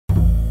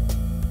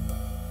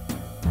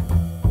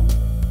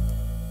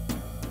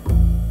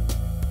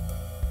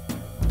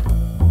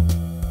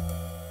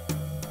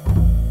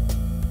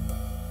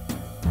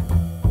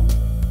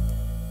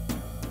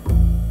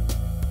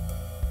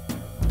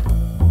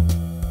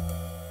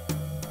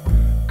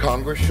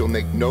Congress shall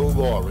make no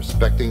law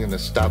respecting an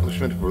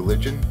establishment of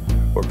religion,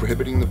 or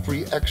prohibiting the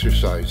free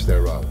exercise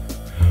thereof,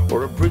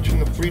 or abridging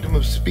the freedom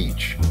of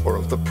speech or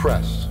of the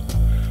press,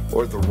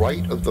 or the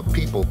right of the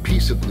people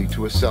peaceably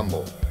to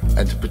assemble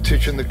and to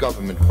petition the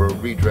government for a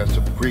redress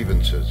of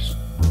grievances.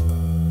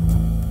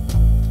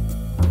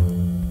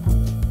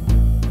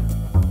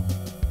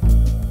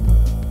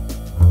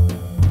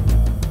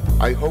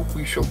 I hope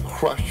we shall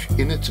crush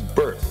in its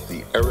birth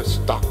the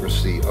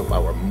aristocracy of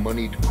our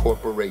moneyed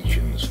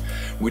corporations,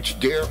 which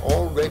dare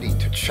already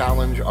to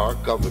challenge our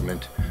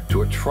government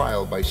to a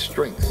trial by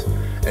strength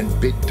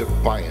and bid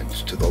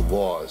defiance to the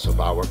laws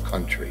of our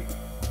country.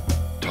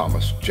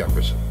 Thomas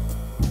Jefferson.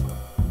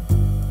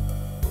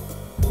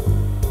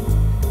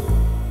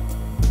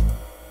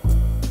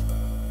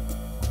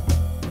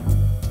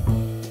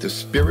 The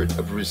spirit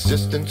of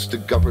resistance to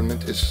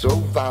government is so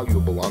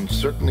valuable on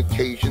certain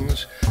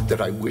occasions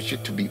that I wish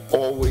it to be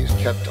always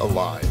kept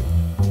alive.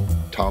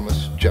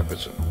 Thomas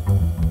Jefferson.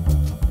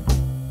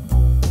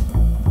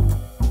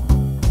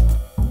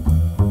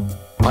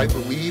 I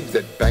believe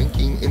that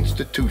banking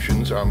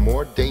institutions are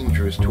more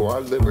dangerous to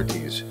our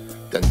liberties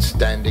than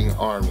standing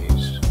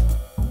armies.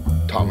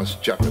 Thomas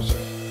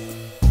Jefferson.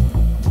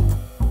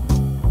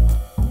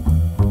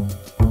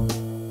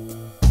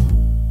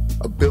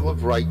 A Bill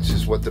of Rights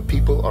is what the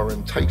people are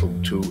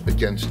entitled to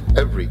against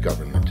every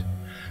government,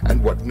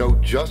 and what no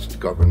just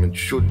government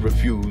should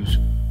refuse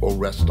or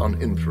rest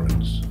on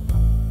inference.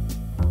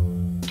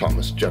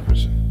 Thomas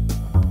Jefferson.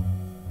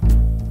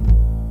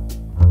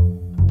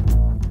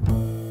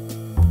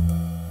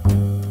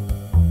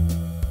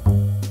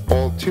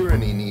 All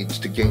tyranny needs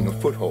to gain a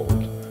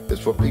foothold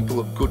is for people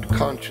of good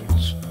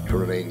conscience to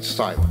remain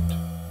silent.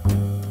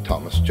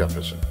 Thomas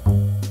Jefferson.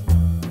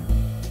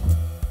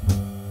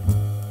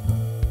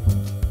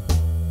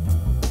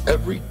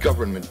 Every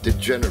government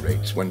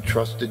degenerates when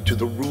trusted to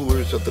the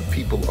rulers of the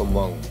people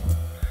alone.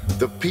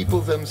 The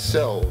people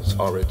themselves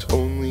are its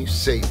only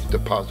safe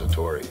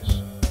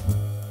depositories.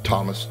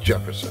 Thomas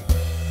Jefferson.